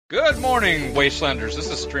Good morning, Wastelanders. This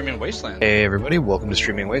is Streaming Wasteland. Hey everybody, welcome to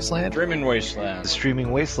Streaming Wasteland. Streaming Wasteland.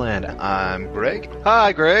 Streaming Wasteland. I'm Greg.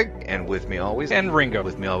 Hi, Greg. And with me always. And Ringo.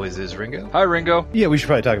 With me always is Ringo. Hi, Ringo. Yeah, we should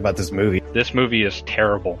probably talk about this movie. This movie is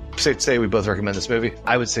terrible. Safe to say we both recommend this movie.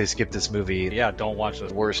 I would say skip this movie. Yeah, don't watch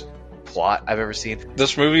this. Worst plot I've ever seen.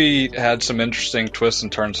 This movie had some interesting twists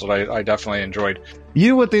and turns that I definitely enjoyed. You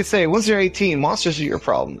know what they say, once you're 18, monsters are your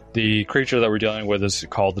problem. The creature that we're dealing with is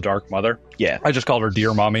called the Dark Mother. Yeah. I just called her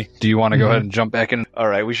Dear Mommy. Do you want to go ahead and jump back in?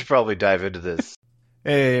 Alright, we should probably dive into this.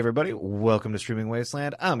 Hey everybody, welcome to Streaming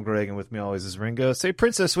Wasteland. I'm Greg, and with me always is Ringo. Say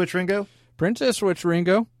Princess Switch, Ringo. Princess Switch,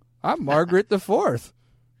 Ringo. I'm Margaret the Fourth.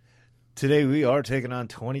 Today we are taking on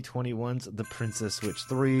 2021's The Princess Switch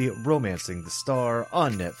 3, Romancing the Star,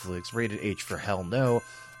 on Netflix, rated H for hell no.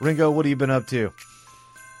 Ringo, what have you been up to?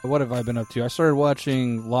 What have I been up to? I started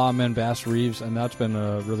watching Lawman Bass Reeves, and that's been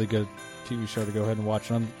a really good TV show to go ahead and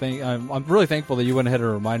watch. And I'm really thankful that you went ahead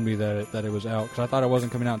and reminded me that it was out, because I thought it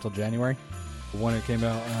wasn't coming out until January. But when it came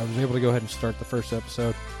out, I was able to go ahead and start the first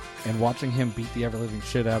episode. And watching him beat the ever-living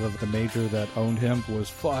shit out of the major that owned him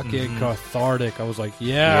was fucking cathartic. I was like,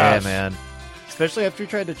 yes. Yeah, man. Especially after he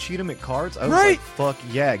tried to cheat him at cards. I was like, fuck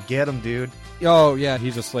yeah, get him, dude. Oh, yeah,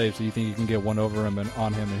 he's a slave, so you think you can get one over him and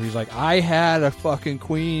on him. And he's like, I had a fucking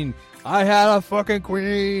queen. I had a fucking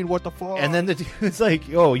queen. What the fuck? And then the dude's like,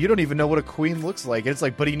 oh, you don't even know what a queen looks like. And it's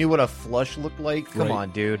like, but he knew what a flush looked like? Come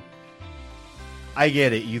on, dude. I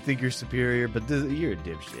get it. You think you're superior, but you're a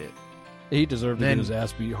dipshit. He deserved to get his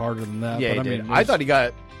ass beat harder than that. Yeah, but he did. I thought he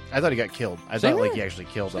got killed. I thought like he actually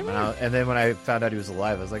killed him. And then when I found out he was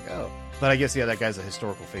alive, I was like, oh. But I guess that guy's a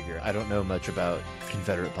historical figure. I don't know much about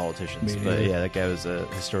Confederate politicians, but yeah, that guy was a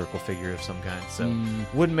historical figure of some kind. So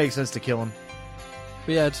wouldn't make sense to kill him.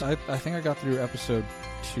 But yeah, I think I got through episode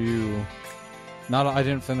 2. I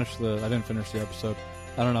didn't finish the episode.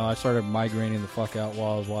 I don't know. I started migraining the fuck out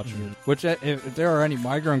while I was watching it. Which, if there are any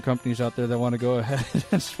migraine companies out there that want to go ahead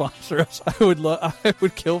and sponsor us, I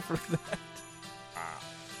would kill for that.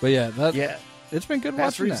 But yeah, it's been good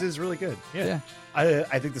Bass watching Reeves that. is really good. Yeah. Yeah.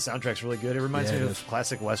 I think the soundtrack's really good. It reminds me of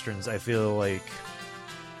classic westerns. I feel like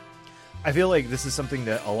this is something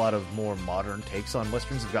that a lot of more modern takes on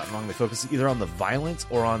westerns have gotten wrong. They focus either on the violence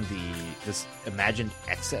or on this imagined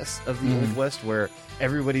excess of the Old West, where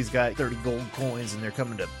everybody's got 30 gold coins and they're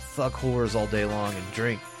coming to fuck whores all day long and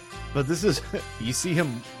drink. But this is, you see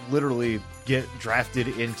him literally get drafted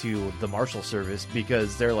into the Marshal Service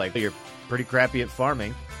because they're like, you're pretty crappy at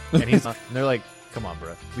farming. And and they're like, come on,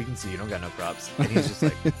 bro, we can see you don't got no crops. And he's just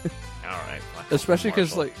like, all right. Especially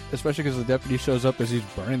because the deputy shows up as he's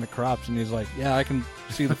burning the crops, and he's like, yeah, I can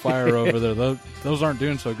see the fire over there. Those aren't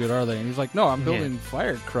doing so good, are they? And he's like, no, I'm building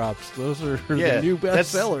fire crops. Those are the new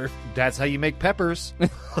bestseller. That's how you make peppers.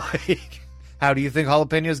 Like, how do you think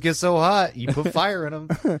jalapenos get so hot? You put fire in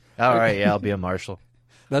them. All right, yeah, I'll be a marshal.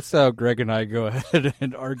 That's how Greg and I go ahead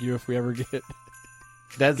and argue if we ever get...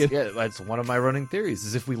 That's one of my running theories,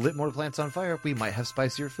 is if we lit more plants on fire, we might have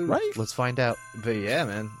spicier food. Right. Let's find out. But yeah,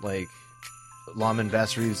 man, like, Lawman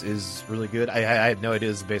Bass Reeves is really good. I had no idea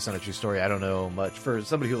this is based on a true story. I don't know much. For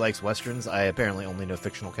somebody who likes westerns, I apparently only know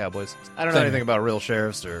fictional cowboys. I don't know anything about real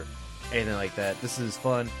sheriffs or anything like that. This is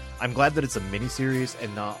fun. I'm glad that it's a miniseries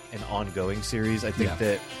and not an ongoing series. I think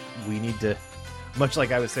that we need to, much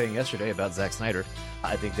like I was saying yesterday about Zack Snyder,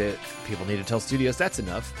 I think that people need to tell studios that's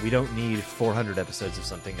enough. We don't need 400 episodes of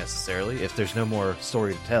something necessarily. If there's no more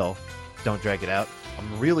story to tell, don't drag it out.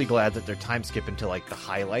 I'm really glad that they're time skipping to like the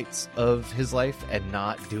highlights of his life and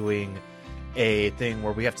not doing a thing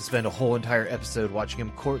where we have to spend a whole entire episode watching him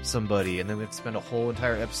court somebody, and then we have to spend a whole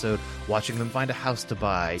entire episode watching them find a house to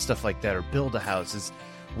buy, stuff like that, or build a house.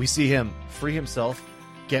 We see him free himself,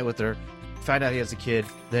 get with her, find out he has a kid,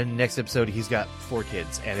 then next episode he's got 4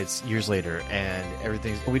 kids, and it's years later, and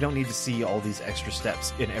everything's... We don't need to see all these extra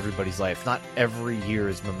steps in everybody's life. Not every year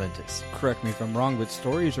is momentous. Correct me if I'm wrong, but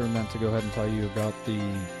stories are meant to go ahead and tell you about the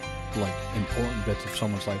important bits of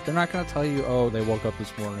someone's life. They're not going to tell you, oh, they woke up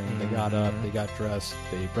this morning, they got up, they got dressed,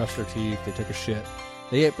 they brushed their teeth, they took a shit,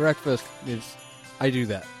 they ate breakfast. I do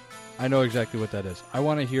that. I know exactly what that is. I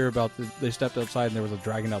want to hear about they stepped outside and there was a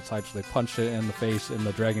dragon outside, so they punched it in the face and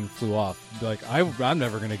the dragon flew off. Be like, I'm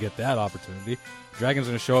never going to get that opportunity. The dragon's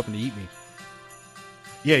going to show up and eat me.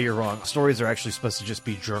 Yeah, you're wrong. Stories are actually supposed to just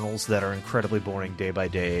be journals that are incredibly boring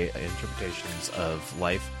day-by-day interpretations of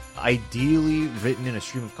life. Ideally written in a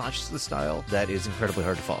stream of consciousness style that is incredibly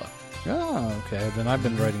hard to follow. Oh, okay. Then I've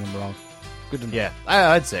been writing them wrong. Good to know. Yeah,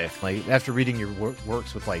 I'd say, like, after reading your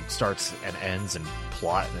works with, like, starts and ends and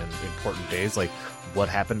plot and important days, like, what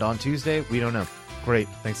happened on Tuesday? We don't know. Great.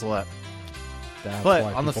 Thanks a lot. That's but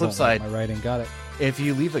why on the people flip don't like side... my writing. Got it. If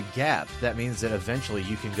you leave a gap, that means that eventually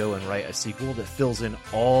you can go and write a sequel that fills in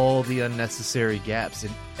all the unnecessary gaps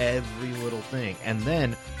in every little thing. And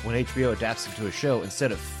then, when HBO adapts into a show,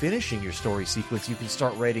 instead of finishing your story sequence, you can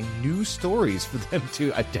start writing new stories for them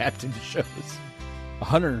to adapt into shows.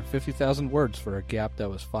 150,000 words for a gap that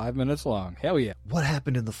was 5 minutes long. Hell yeah. What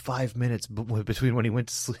happened in the 5 minutes between when he went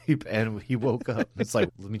to sleep and he woke up? It's like,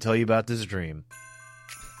 let me tell you about this dream.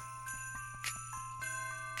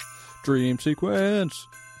 Dream sequence.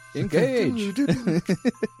 Engage. I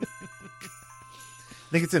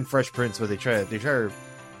think it's in Fresh Prince where they try. I think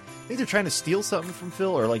they're trying to steal something from Phil,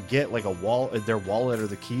 or like get like their wallet or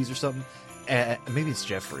the keys or something. Maybe it's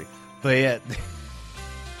Jeffrey, but yeah,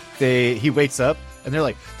 he wakes up and they're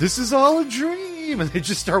like, "This is all a dream," and they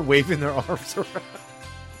just start waving their arms around.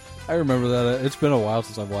 I remember that. It's been a while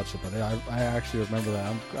since I've watched it, but I actually remember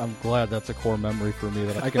that. I'm glad that's a core memory for me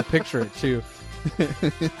that I can picture it too.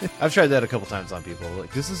 I've tried that a couple times on people.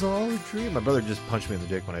 Like, this is all a dream. My brother just punched me in the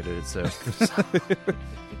dick when I did it, so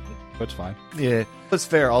It's fine. yeah, that's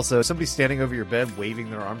fair. Also, somebody standing over your bed waving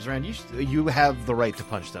their arms around, you have the right to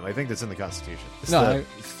punch them. I think that's in the Constitution. It's the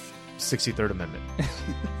 63rd Amendment.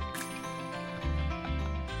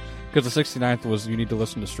 Because the 69th was you need to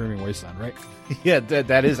listen to Streaming Wasteland, right? Yeah,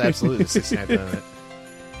 that is absolutely the 69th Amendment.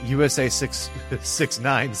 USA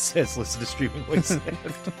 669 says listen to Streaming Wasteland.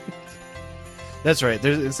 That's right.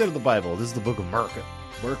 Instead of the Bible, this is the Book of America.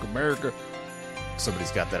 America.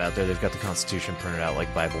 Somebody's got that out there. They've got the Constitution printed out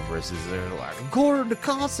like Bible verses. They're like, according to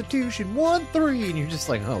Constitution 1-3. And you're just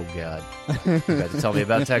like, oh, God. You're about to tell me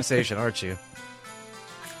about taxation, aren't you?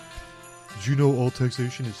 Did you know all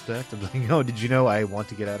taxation is theft? I'm like, oh, did you know I want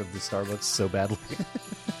to get out of the Starbucks so badly?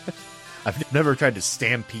 I've never tried to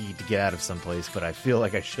stampede to get out of someplace, but I feel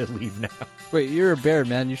like I should leave now. Wait, you're a bear,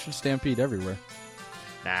 man. You should stampede everywhere.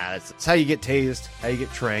 Nah, that's how you get tased, how you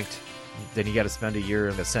get tranked. Then you got to spend a year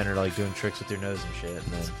in the center, like doing tricks with your nose and shit.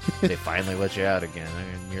 And then they finally let you out again.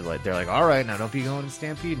 And they're like, all right, now don't be going and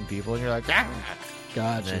stampeding people. And you're like, ah.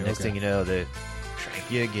 Gotcha. And then next thing you know, they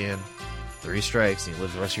trank you again. 3 strikes, and you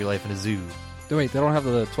live the rest of your life in a zoo. Wait, they don't have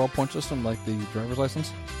the 12-point system like the driver's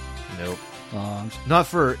license? Nope. Not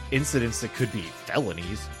for incidents that could be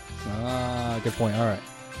felonies. Good point. All right.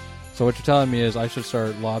 So what you're telling me is I should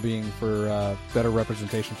start lobbying for better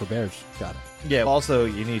representation for bears. Got it. Yeah. Also,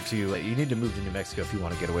 you need to move to New Mexico if you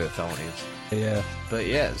want to get away with felonies. Yeah. But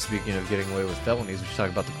yeah, speaking of getting away with felonies, we should talk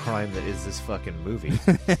about the crime that is this fucking movie.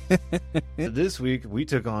 This week, we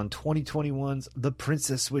took on 2021's The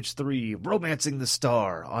Princess Switch 3, Romancing the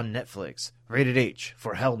Star on Netflix. Rated H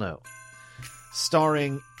for hell no.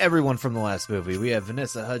 Starring everyone from the last movie. We have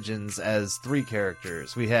Vanessa Hudgens as 3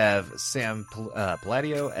 characters. We have Sam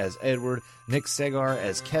Palladio as Edward, Nick Segar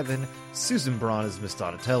as Kevin, Susan Braun as Miss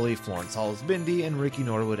Donatelli, Florence Hall as Bindi, and Ricky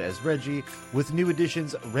Norwood as Reggie, with new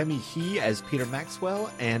additions Remy He as Peter Maxwell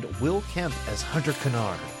and Will Kemp as Hunter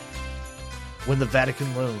Kennard. When the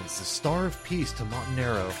Vatican loans the Star of Peace to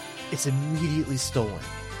Montenegro, it's immediately stolen.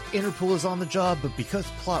 Interpol is on the job, but because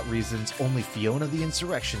plot reasons, only Fiona the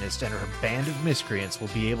Insurrectionist and her band of miscreants will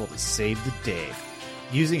be able to save the day.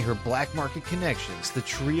 Using her black market connections, the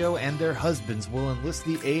trio and their husbands will enlist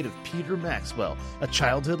the aid of Peter Maxwell, a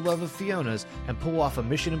childhood love of Fiona's, and pull off a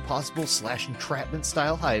Mission Impossible / entrapment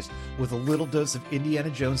style heist with a little dose of Indiana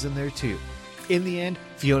Jones in there too. In the end,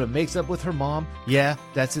 Fiona makes up with her mom, yeah,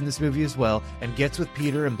 that's in this movie as well, and gets with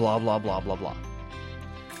Peter and blah blah blah blah blah.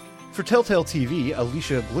 For Telltale TV,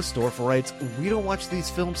 Alicia Glisdorf writes, "We don't watch these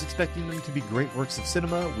films expecting them to be great works of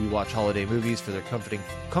cinema. We watch holiday movies for their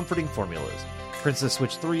comforting formulas. Princess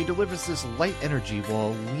Switch 3 delivers this light energy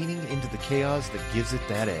while leaning into the chaos that gives it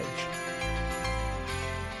that edge."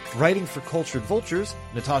 Writing for Cultured Vultures,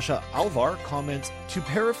 Natasha Alvar comments, "To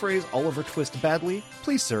paraphrase Oliver Twist badly,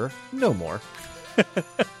 please sir, no more."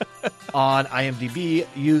 On IMDb,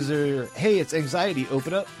 user Hey It's Anxiety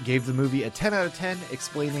Open Up gave the movie a 10 out of 10,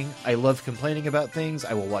 explaining, "I love complaining about things.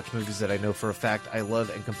 I will watch movies that I know for a fact I love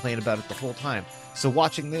and complain about it the whole time. So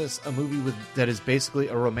watching this, a movie that is basically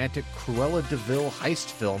a romantic Cruella de Vil heist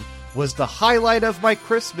film, was the highlight of my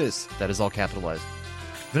Christmas." That is all capitalized.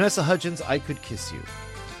 Vanessa Hudgens, "I Could Kiss You."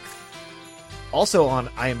 Also on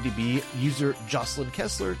IMDb, user Jocelyn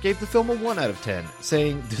Kessler gave the film a 1 out of 10,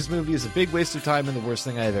 saying, "This movie is a big waste of time and the worst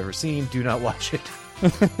thing I have ever seen. Do not watch it."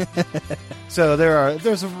 So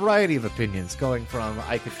there's a variety of opinions, going from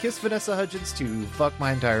 "I could kiss Vanessa Hudgens" to "fuck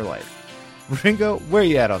my entire life." Ringo, where are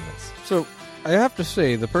you at on this? So I have to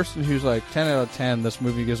say, the person who's like 10 out of 10, this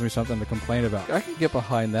movie gives me something to complain about. I can get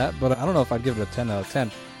behind that, but I don't know if I'd give it a 10 out of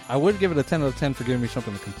 10. I would give it a 10 out of 10 for giving me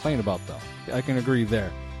something to complain about, though. I can agree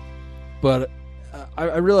there. But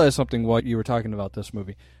I realized something while you were talking about this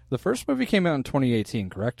movie. The first movie came out in 2018,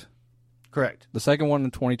 correct? Correct. The second one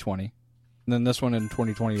in 2020, and then this one in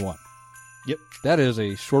 2021. Yep. That is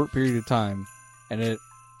a short period of time, and I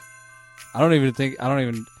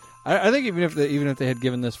think even if they had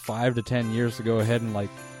given this 5 to 10 years to go ahead and like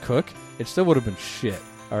cook, it still would have been shit.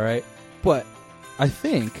 All right, but I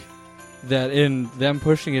think that in them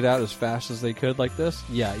pushing it out as fast as they could like this,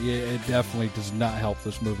 it definitely does not help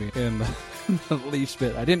this movie in the least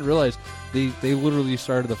bit. I didn't realize they literally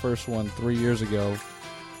started the first one 3 years ago,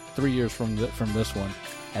 3 years from this one,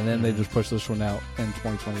 and then they just pushed this one out in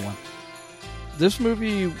 2021. This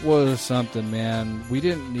movie was something, man. We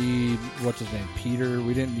didn't need, what's his name, Peter.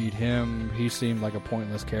 We didn't need him. He seemed like a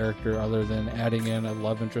pointless character other than adding in a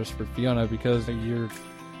love interest for Fiona, because your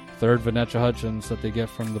third Vanessa Hudgens that they get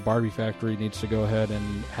from the Barbie factory needs to go ahead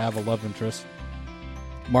and have a love interest.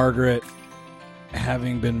 Margaret,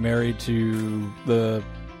 having been married to the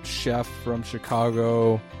chef from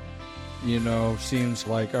Chicago, seems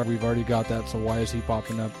like we've already got that, so why is he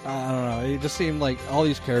popping up? I don't know. It just seemed like all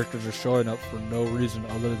these characters are showing up for no reason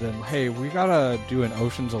other than, hey, we gotta do an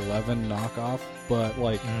Ocean's 11 knockoff, but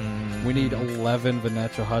we need 11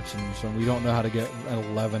 Vanessa Hudgens, and we don't know how to get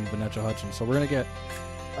 11 Vanessa Hudgens, so we're gonna get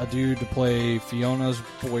a dude to play Fiona's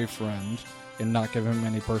boyfriend and not give him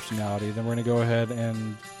any personality. Then we're going to go ahead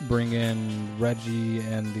and bring in Reggie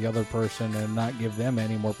and the other person and not give them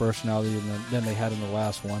any more personality than they had in the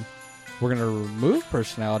last one. We're going to remove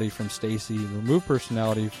personality from Stacy, remove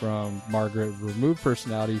personality from Margaret, remove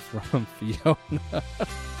personality from Fiona.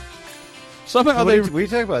 Somehow what are you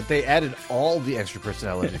talking about? They added all the extra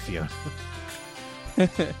personality to Fiona.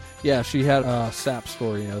 Yeah, she had a sap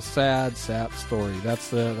story, a sad sap story.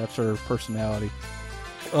 That's her personality.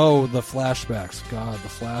 Oh, the flashbacks. God, the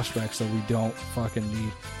flashbacks that we don't fucking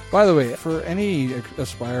need. By the way, for any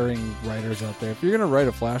aspiring writers out there, if you're going to write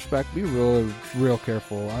a flashback, be real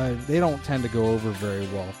careful. They don't tend to go over very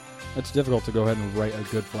well. It's difficult to go ahead and write a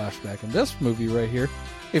good flashback. In this movie right here,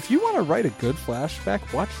 if you want to write a good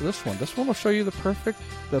flashback, watch this one. This one will show you the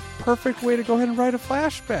perfect way to go ahead and write a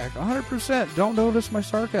flashback. 100%. Don't notice my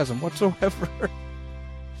sarcasm whatsoever.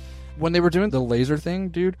 When they were doing the laser thing,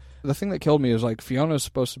 dude, the thing that killed me is Fiona is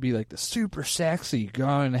supposed to be the super sexy,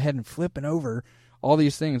 going ahead and flipping over all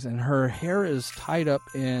these things, and her hair is tied up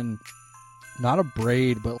in not a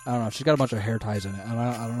braid, but I don't know. She's got a bunch of hair ties in it.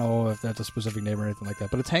 I don't know if that's a specific name or anything like that,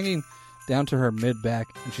 but it's hanging down to her mid back,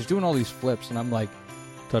 and she's doing all these flips, and I'm like,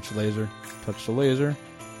 touch the laser, touch the laser.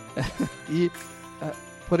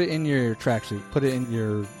 Put it in your tracksuit, put it in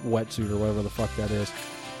your wetsuit or whatever the fuck that is.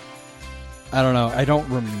 I don't know. I don't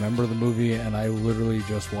remember the movie, and I literally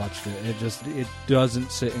just watched it. It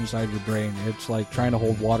doesn't sit inside your brain. It's like trying to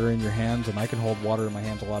hold water in your hands, and I can hold water in my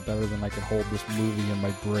hands a lot better than I can hold this movie in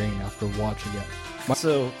my brain after watching it.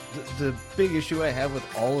 So the big issue I have with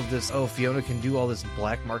all of this, Fiona can do all this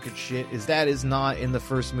black market shit, is that is not in the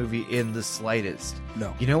first movie in the slightest.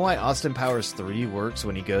 No. You know why Austin Powers 3 works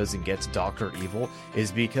when he goes and gets Dr. Evil?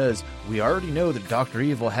 Is because we already know that Dr.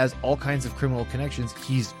 Evil has all kinds of criminal connections.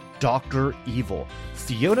 He's Dr. Evil.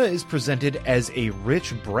 Fiona is presented as a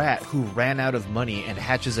rich brat who ran out of money and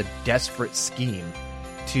hatches a desperate scheme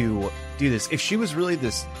to do this. If she was really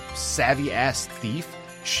this savvy-ass thief,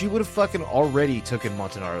 she would have fucking already taken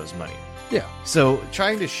Montanaro's money. Yeah. So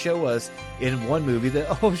trying to show us in one movie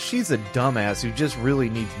that, she's a dumbass who just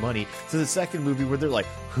really needs money, to the second movie where they're like,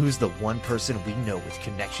 who's the one person we know with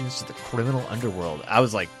connections to the criminal underworld? I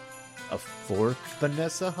was like, a fourth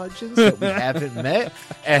Vanessa Hudgens that we haven't met?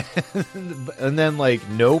 And then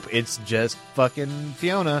nope, it's just fucking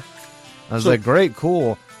Fiona. I was like, great,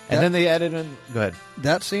 cool. And then they added in... Go ahead.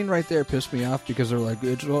 That scene right there pissed me off because they're like,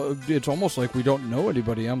 it's almost like we don't know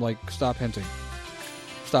anybody. I'm like, stop hinting.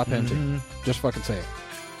 Stop hinting. Just fucking say it.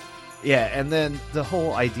 Yeah, and then the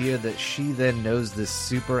whole idea that she then knows this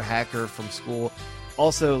super hacker from school.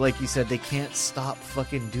 Also, like you said, they can't stop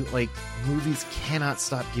fucking movies cannot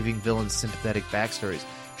stop giving villains sympathetic backstories.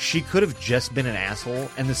 She could have just been an asshole,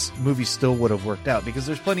 and this movie still would have worked out, because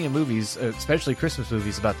there's plenty of movies, especially Christmas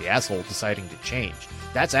movies, about the asshole deciding to change.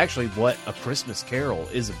 That's actually what A Christmas Carol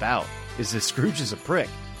is about, is that Scrooge is a prick,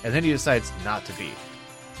 and then he decides not to be.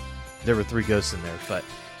 There were 3 ghosts in there, but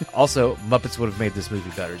also, Muppets would have made this movie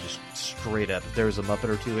better, just straight up. If there was a Muppet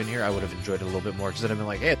or 2 in here, I would have enjoyed it a little bit more, because then I'd been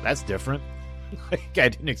like, hey, that's different. I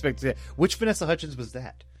didn't expect to see that. Which Vanessa Hudgens was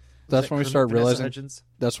that? That's when we start realizing.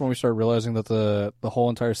 That's when we start realizing that the whole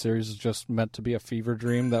entire series is just meant to be a fever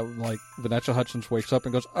dream. That Vanessa Hudgens wakes up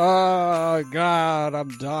and goes, "Oh God,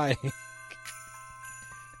 I'm dying."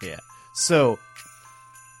 Yeah. So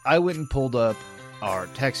I went and pulled up our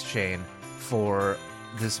text chain for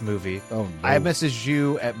this movie. Oh no! I messaged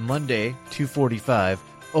you at Monday 2:45.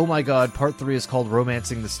 oh my god, part 3 is called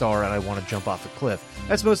Romancing the Star and I want to jump off a cliff.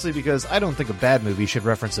 That's mostly because I don't think a bad movie should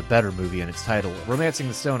reference a better movie in its title. Romancing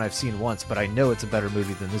the Stone I've seen once, but I know it's a better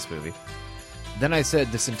movie than this movie. Then I said,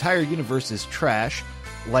 this entire universe is trash.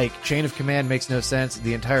 Like, Chain of Command makes no sense.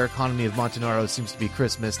 The entire economy of Montanaro seems to be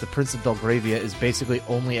Christmas. The Prince of Belgravia is basically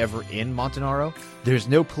only ever in Montanaro. There's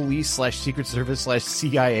no police/secret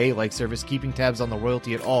service/CIA-like service keeping tabs on the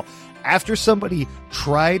royalty at all. After somebody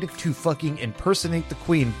tried to fucking impersonate the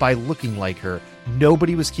queen by looking like her,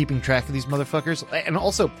 nobody was keeping track of these motherfuckers. And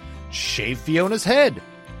also, shave Fiona's head.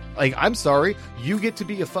 Like, I'm sorry, you get to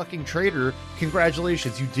be a fucking traitor.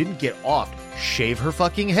 Congratulations, you didn't get offed. Shave her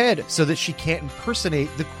fucking head so that she can't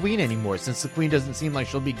impersonate the queen anymore, since the queen doesn't seem like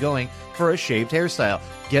she'll be going for a shaved hairstyle.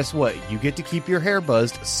 Guess what? You get to keep your hair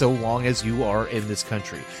buzzed so long as you are in this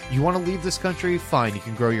country. You want to leave this country? Fine, you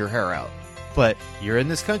can grow your hair out. But you're in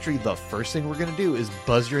this country, the first thing we're going to do is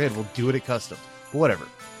buzz your head. We'll do it at customs. Whatever.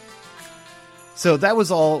 So that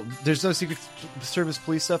was all. There's no Secret Service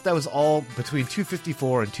police stuff. That was all between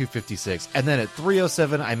 254 and 256. And then at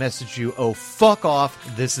 307, I messaged you, oh, fuck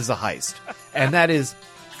off. This is a heist. And that is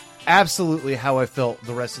absolutely how I felt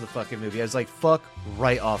the rest of the fucking movie. I was like, fuck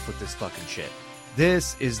right off with this fucking shit.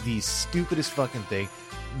 This is the stupidest fucking thing.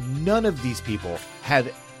 None of these people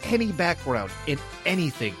had any background in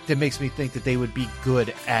anything that makes me think that they would be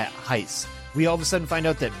good at heists. We all of a sudden find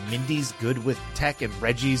out that Mindy's good with tech and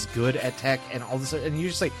Reggie's good at tech and all this, and you're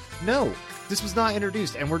just like, no, this was not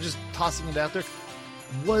introduced, and we're just tossing it out there.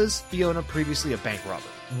 Was Fiona previously a bank robber?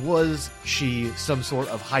 Was she some sort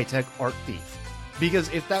of high-tech art thief? Because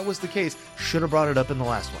if that was the case, should have brought it up in the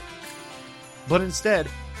last one. But instead,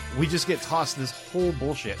 we just get tossed this whole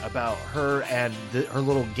bullshit about her and her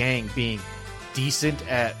little gang being decent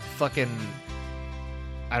at fucking,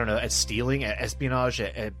 I don't know, at stealing, at espionage,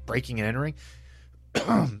 at breaking and entering.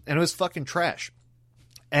 And it was fucking trash.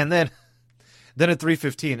 And then at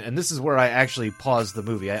 3:15, and this is where I actually paused the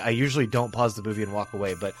movie. I usually don't pause the movie and walk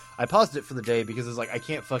away, but I paused it for the day because it's like, I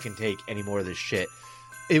can't fucking take any more of this shit.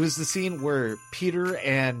 It was the scene where Peter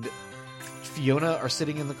and Fiona are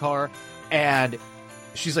sitting in the car, and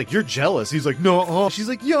she's like, you're jealous. He's like, no. She's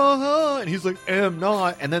like, yeah. And he's like, am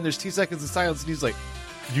not. And then there's 2 seconds of silence, and he's like,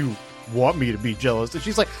 you want me to be jealous? And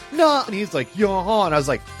she's like, no. And he's like, yeah. And I was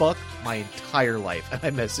like, fuck my entire life. And I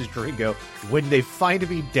messaged Ringo, when they find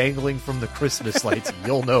me dangling from the Christmas lights,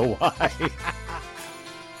 you'll know why.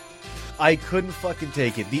 I couldn't fucking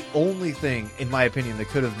take it. The only thing, in my opinion, that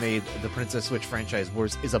could have made the Princess Switch franchise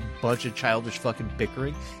worse is a bunch of childish fucking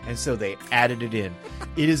bickering, and so they added it in.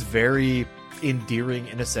 It is very endearing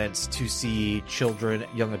in a sense to see children,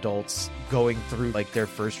 young adults going through like their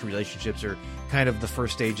first relationships or kind of the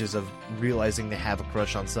first stages of realizing they have a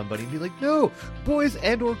crush on somebody and be like, no, boys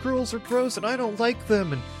and or girls are gross and I don't like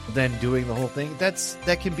them, and then doing the whole thing.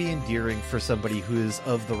 That can be endearing for somebody who is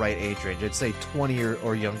of the right age range. I'd say 20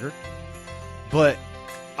 or younger. But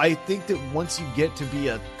I think that once you get to be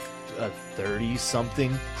a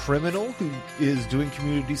 30-something criminal who is doing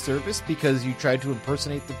community service because you tried to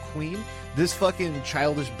impersonate the queen, this fucking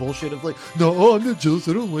childish bullshit of like, no, I'm not jealous,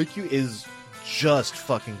 I don't like you, is just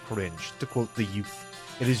fucking cringe, to quote the youth.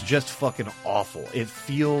 It is just fucking awful. It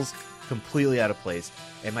feels completely out of place.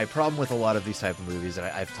 And my problem with a lot of these type of movies, and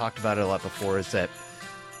I've talked about it a lot before, is that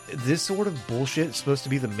this sort of bullshit is supposed to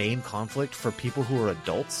be the main conflict for people who are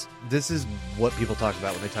adults. This is what people talk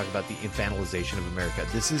about when they talk about the infantilization of America.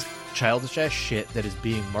 This is childish ass shit that is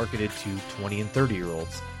being marketed to 20 and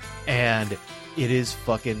 30-year-olds. And it is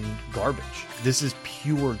fucking garbage. This is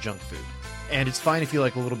pure junk food. And it's fine if you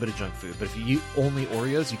like a little bit of junk food, but if you eat only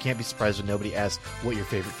Oreos, you can't be surprised when nobody asks what your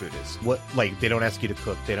favorite food is. They don't ask you to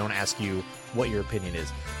cook. They don't ask you what your opinion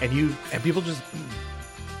is. And people just...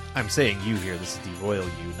 I'm saying you here, this is the royal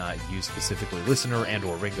you, not you specifically, listener and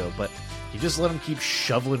or Ringo, but you just let them keep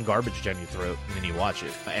shoveling garbage down your throat, and then you watch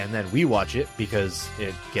it. And then we watch it because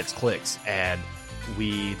it gets clicks, and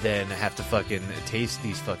we then have to fucking taste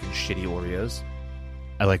these fucking shitty Oreos.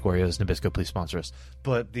 I like Oreos. Nabisco, please sponsor us.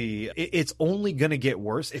 But it's only going to get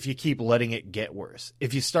worse if you keep letting it get worse.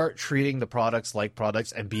 If you start treating the products like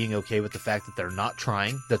products and being okay with the fact that they're not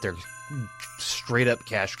trying, that they're straight up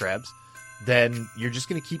cash grabs, then you're just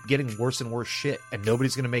going to keep getting worse and worse shit, and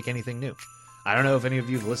nobody's going to make anything new. I don't know if any of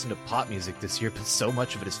you have listened to pop music this year, but so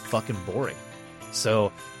much of it is fucking boring.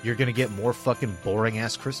 So you're going to get more fucking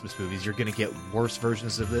boring-ass Christmas movies. You're going to get worse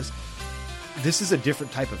versions of this. This is a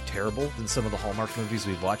different type of terrible than some of the Hallmark movies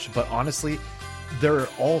we've watched, but honestly, they're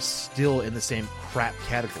all still in the same crap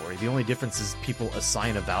category. The only difference is people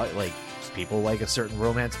assign a value, like, people like a certain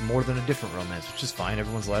romance more than a different romance, which is fine.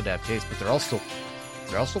 Everyone's allowed to have taste, but they're all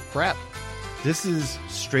still crap. This is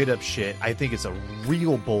straight up shit. I think it's a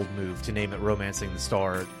real bold move to name it Romancing the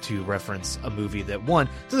Star to reference a movie that, one,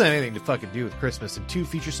 doesn't have anything to fucking do with Christmas, and two,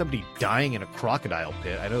 features somebody dying in a crocodile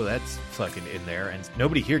pit. I know that's fucking in there, and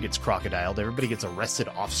nobody here gets crocodiled. Everybody gets arrested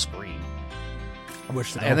off screen. I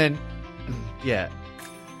wish that. And then, yeah.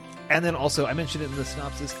 And then also, I mentioned it in the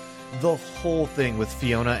synopsis, the whole thing with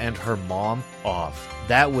Fiona and her mom off.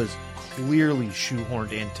 That was clearly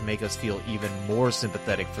shoehorned in to make us feel even more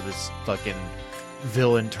sympathetic for this fucking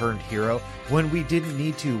villain turned hero when we didn't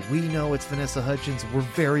need to. We know it's Vanessa Hudgens. We're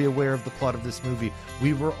very aware of the plot of this movie.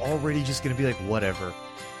 We were already just going to be like, whatever.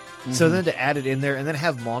 Mm-hmm. So then to add it in there and then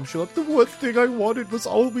have mom show up, the one thing I wanted was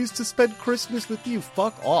always to spend Christmas with you.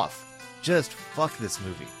 Fuck off. Just fuck this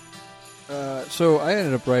movie. So I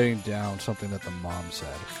ended up writing down something that the mom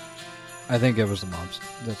said. I think it was the mom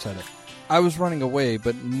that said it. I was running away,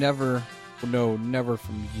 but never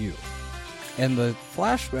from you. And the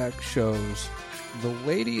flashback shows the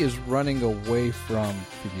lady is running away from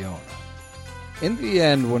Fiona. In the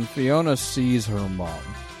end, when Fiona sees her mom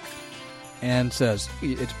and says,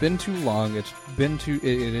 "It's been too long, it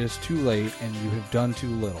is too late, and you have done too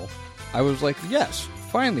little," I was like, yes,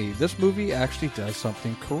 finally, this movie actually does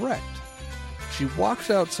something correct. She walks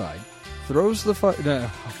outside, throws the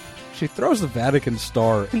she throws the Vatican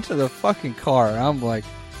star into the fucking car. I'm like,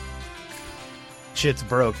 shit's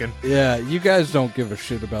broken. Yeah, you guys don't give a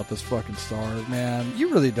shit about this fucking star, man.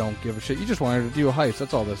 You really don't give a shit. You just wanted to do a heist.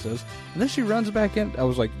 That's all this is. And then she runs back in. I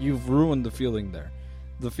was like, you've ruined the feeling there.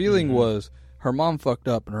 The feeling was her mom fucked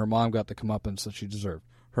up and her mom got the comeuppance that she deserved.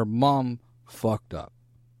 Her mom fucked up.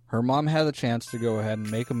 Her mom had the chance to go ahead and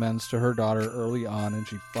make amends to her daughter early on, and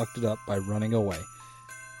she fucked it up by running away.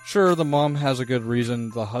 Sure, the mom has a good reason.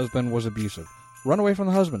 The husband was abusive. Run away from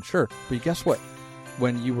the husband, sure. But guess what?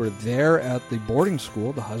 When you were there at the boarding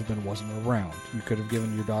school, the husband wasn't around. You could have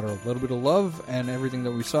given your daughter a little bit of love, and everything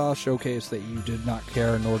that we saw showcased that you did not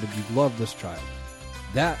care, nor did you love this child.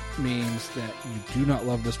 That means that you do not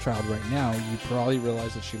love this child right now. You probably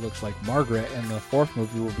realize that she looks like Margaret, and the fourth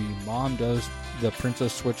movie will be Mom does the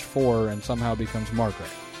Princess Switch 4 and somehow becomes Margaret.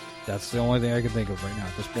 That's the only thing I can think of right now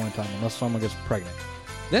at this point in time, unless someone gets pregnant.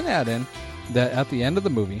 Then add in that at the end of the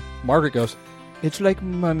movie, Margaret goes, "It's like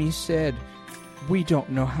Mummy said, we don't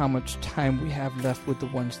know how much time we have left with the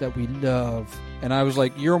ones that we love." And I was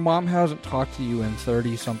like, your mom hasn't talked to you in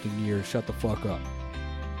 30-something years. Shut the fuck up.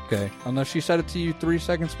 Okay? Unless she said it to you 3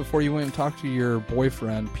 seconds before you went and talked to your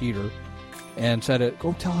boyfriend, Peter, and said it,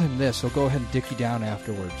 go tell him this. He'll go ahead and dick you down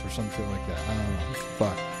afterwards or some shit like that. I don't know.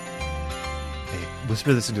 Fuck. Hey,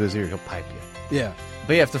 whisper this into his ear. He'll pipe you. Yeah.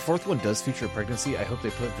 But yeah, if the fourth one does feature a pregnancy, I hope they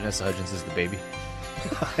put Vanessa Hudgens as the baby.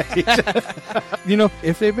 You know,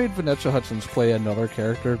 if they made Vanessa Hudgens play another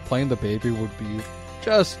character, playing the baby would be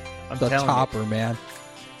just the topper, man.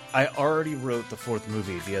 I already wrote the fourth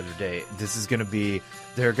movie the other day. This is going to be,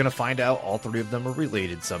 they're going to find out all three of them are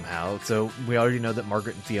related somehow. So we already know that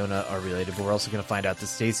Margaret and Fiona are related, but we're also going to find out that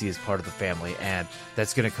Stacy is part of the family, and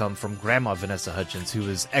that's going to come from Grandma Vanessa Hudgens, who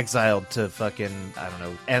was exiled to fucking, I don't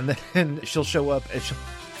know. And then she'll show up and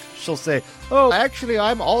she'll say, "Oh, actually,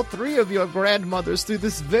 I'm all three of your grandmothers through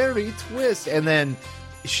this very twist." And then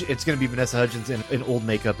it's going to be Vanessa Hudgens in old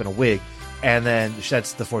makeup and a wig. And then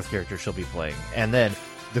that's the fourth character she'll be playing. And then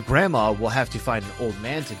the grandma will have to find an old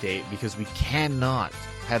man to date, because we cannot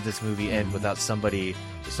have this movie end without somebody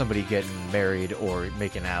getting married or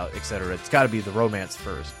making out, etc. It's got to be the romance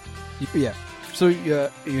first. Yeah. So,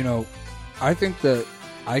 you know, I think that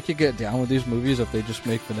I could get down with these movies if they just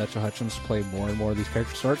make Vanessa Hudgens play more and more of these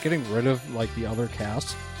characters. Start getting rid of, like, the other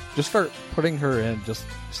casts. Just start putting her in. Just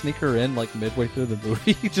sneak her in, like, midway through the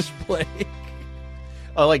movie. Just play.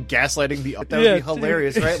 Oh, like gaslighting that would be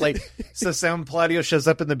hilarious, right? Like, so Sam Palladio shows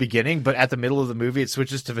up in the beginning, but at the middle of the movie, it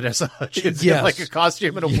switches to Vanessa Hudgens in, like, a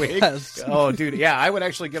costume and a wig. Oh, dude, yeah, I would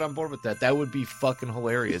actually get on board with that. That would be fucking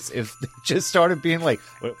hilarious if they just started being like,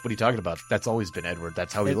 what are you talking about? That's always been Edward.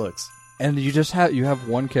 That's how he looks. And you just have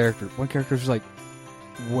one character. One character's like,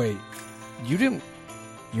 wait,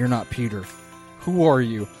 you're not Peter. Who are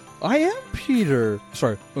you? I am Peter.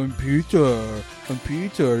 Sorry, I'm Peter.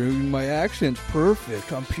 My accent's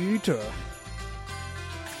perfect. I'm Peter.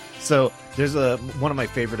 So there's one of my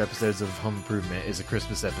favorite episodes of Home Improvement is a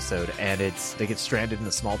Christmas episode, and they get stranded in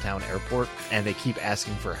a small town airport, and they keep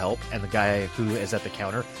asking for help, and the guy who is at the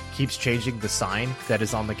counter keeps changing the sign that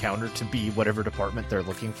is on the counter to be whatever department they're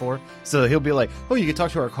looking for. So he'll be like, "Oh, you can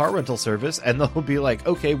talk to our car rental service," and they'll be like,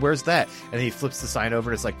 "Okay, where's that?" And he flips the sign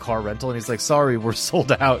over, and it's like car rental, and he's like, "Sorry, we're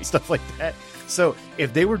sold out," stuff like that. So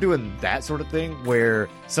if they were doing that sort of thing where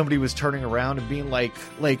somebody was turning around and being like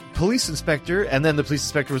police inspector, and then the police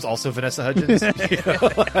inspector was also Vanessa Hudgens, you know,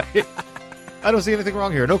 I don't see anything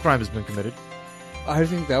wrong here. No crime has been committed. I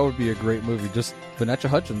think that would be a great movie. Just Vanessa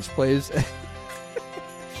Hudgens plays.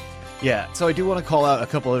 Yeah, so I do want to call out a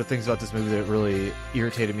couple other things about this movie that really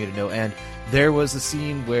irritated me to no end. There was a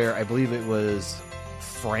scene where I believe it was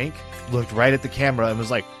Frank looked right at the camera and was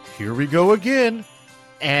like, here we go again.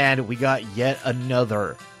 And we got yet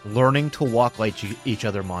another learning to walk like each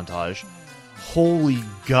other montage. Holy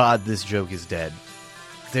God, this joke is dead.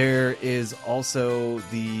 There is also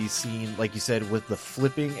the scene, like you said, with the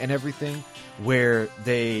flipping and everything, where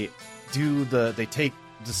they take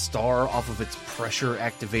the star off of its pressure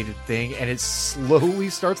activated thing and it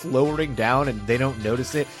slowly starts lowering down and they don't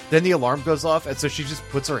notice it. Then the alarm goes off and so she just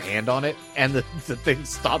puts her hand on it and the thing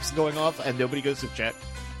stops going off and nobody goes to check.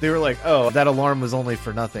 They were like, oh, that alarm was only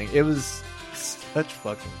for nothing. It was such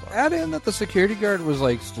fucking fun. Add in that the security guard was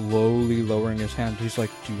like slowly lowering his hand. He's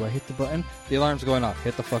like, do I hit the button? The alarm's going off.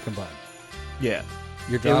 Hit the fucking button. Yeah.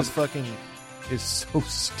 Your It job was fucking... It's so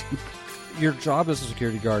stupid. Your job as a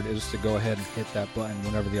security guard is to go ahead and hit that button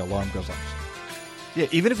whenever the alarm goes off. Yeah,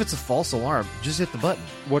 even if it's a false alarm, just hit the button.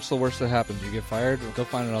 What's the worst that happens? You get fired? Go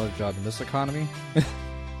find another job in this economy?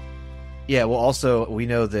 Yeah, well, also, we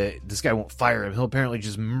know that this guy won't fire him. He'll apparently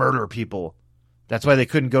just murder people. That's why they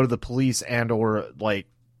couldn't go to the police and or, like...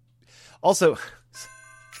 Also,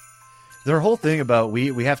 their whole thing about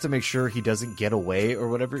we have to make sure he doesn't get away or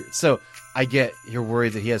whatever. So, I get you're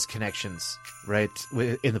worried that he has connections, right?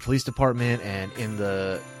 In the police department and in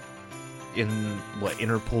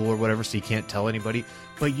Interpol or whatever, so you can't tell anybody.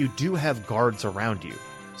 But you do have guards around you.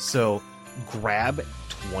 So, grab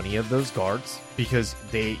 20 of those guards because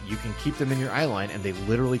you can keep them in your eye line and they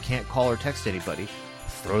literally can't call or text anybody.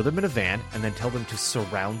 Throw them in a van and then tell them to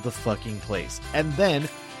surround the fucking place and then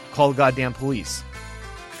call the goddamn police.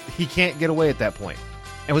 He can't get away at that point.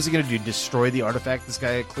 And what's he going to do? Destroy the artifact this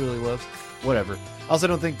guy clearly loves? Whatever. I also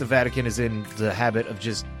don't think the Vatican is in the habit of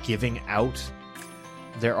just giving out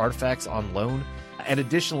their artifacts on loan. And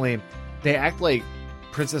additionally, they act like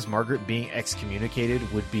Princess Margaret being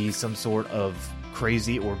excommunicated would be some sort of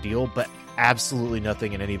crazy ordeal, but absolutely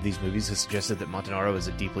nothing in any of these movies has suggested that Montenegro is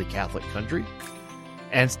a deeply Catholic country.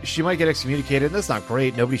 And she might get excommunicated, and that's not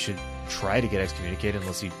great. Nobody should try to get excommunicated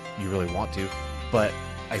unless you really want to. But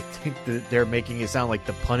I think that they're making it sound like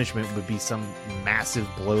the punishment would be some massive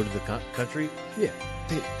blow to the country. Yeah.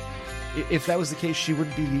 If that was the case, she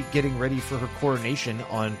wouldn't be getting ready for her coronation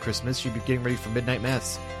on Christmas. She'd be getting ready for midnight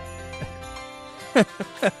mass. You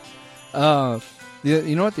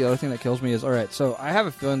know what? The other thing that kills me is, all right, so I have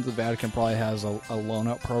a feeling the Vatican probably has a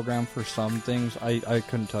loan-out program for some things. I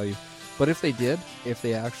couldn't tell you. But if they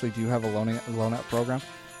actually do have a loan-out program,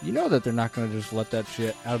 you know that they're not going to just let that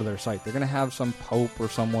shit out of their sight. They're going to have some pope or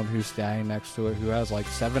someone who's standing next to it who has like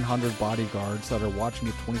 700 bodyguards that are watching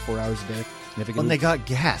it 24 hours a day. And they got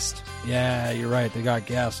gassed. Yeah, you're right. They got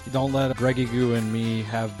gassed. Don't let Greggy Goo and me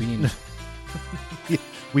have beans.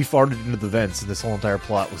 We farted into the vents, and this whole entire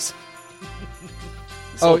plot was...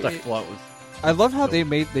 I love how they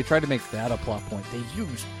tried to make that a plot point. They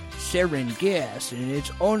used sarin gas, and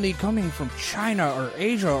it's only coming from China or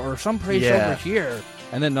Asia or someplace over here.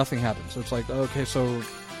 And then nothing happens. So it's like, okay, so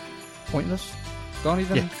pointless? Don't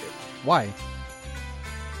even... Yeah. Why?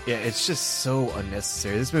 Yeah, it's just so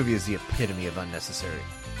unnecessary. This movie is the epitome of unnecessary.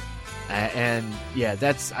 And yeah,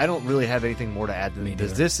 I don't really have anything more to add than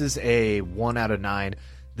this. This is a 1 out of 9.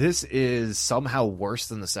 This is somehow worse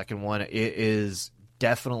than the second one. It is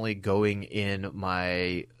definitely going in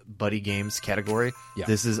my buddy games category. Yeah.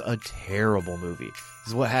 This is a terrible movie. This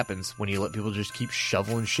is what happens when you let people just keep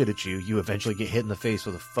shoveling shit at you. You eventually get hit in the face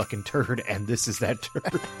with a fucking turd, and this is that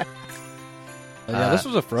turd. Yeah, this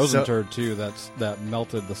was a frozen turd too. That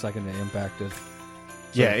melted the second it impacted.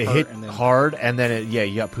 So it hit hard, and then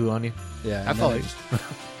you got poo on you. Yeah, I thought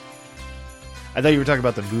I thought you were talking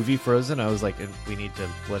about the movie Frozen. I was like, we need to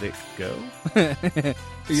let it go.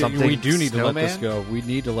 We do need to let this go. We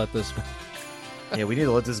need to let this go. Yeah, we need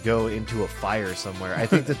to let this go into a fire somewhere. I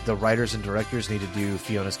think that the writers and directors need to do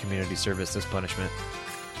Fiona's community service as punishment.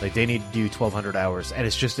 Like, they need to do 1,200 hours, and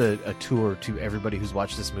it's just a tour to everybody who's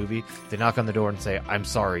watched this movie. They knock on the door and say, I'm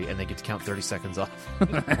sorry, and they get to count 30 seconds off.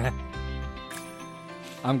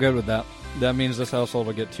 I'm good with that. That means this household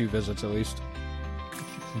will get 2 visits at least.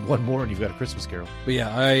 One more and you've got a Christmas Carol. But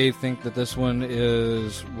yeah, I think that this one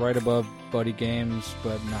is right above Buddy Games,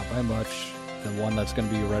 but not by much. The one that's going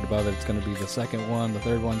to be right above it, it's going to be the second one. The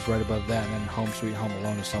third one's right above that, and then Home Sweet Home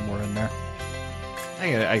Alone is somewhere in there.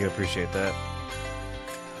 I can appreciate that.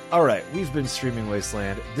 All right, we've been streaming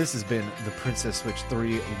Wasteland. This has been the Princess Switch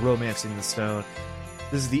 3 Romancing the Stone.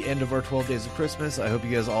 This is the end of our 12 Days of Christmas. I hope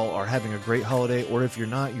you guys all are having a great holiday, or if you're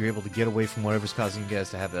not, you're able to get away from whatever's causing you guys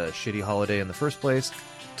to have a shitty holiday in the first place.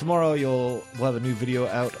 Tomorrow we'll have a new video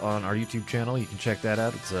out on our YouTube channel. You can check that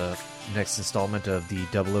out. It's a next installment of the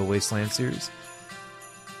 00 Wasteland series.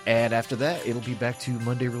 And after that, it'll be back to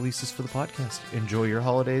Monday releases for the podcast. Enjoy your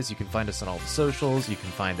holidays. You can find us on all the socials. You can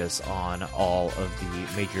find us on all of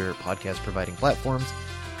the major podcast providing platforms.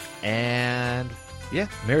 And yeah,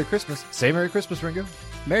 Merry Christmas. Say Merry Christmas, Ringo.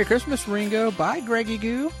 Merry Christmas, Ringo. Bye, Greggy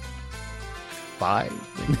Goo. Bye,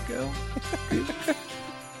 Ringo.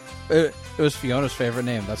 It was Fiona's favorite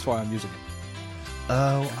name. That's why I'm using it.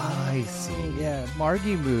 Oh, I see. Yeah,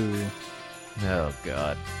 Margie Moo. Oh,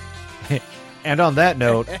 God. And on that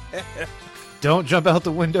note, don't jump out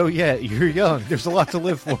the window yet. You're young. There's a lot to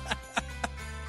live for.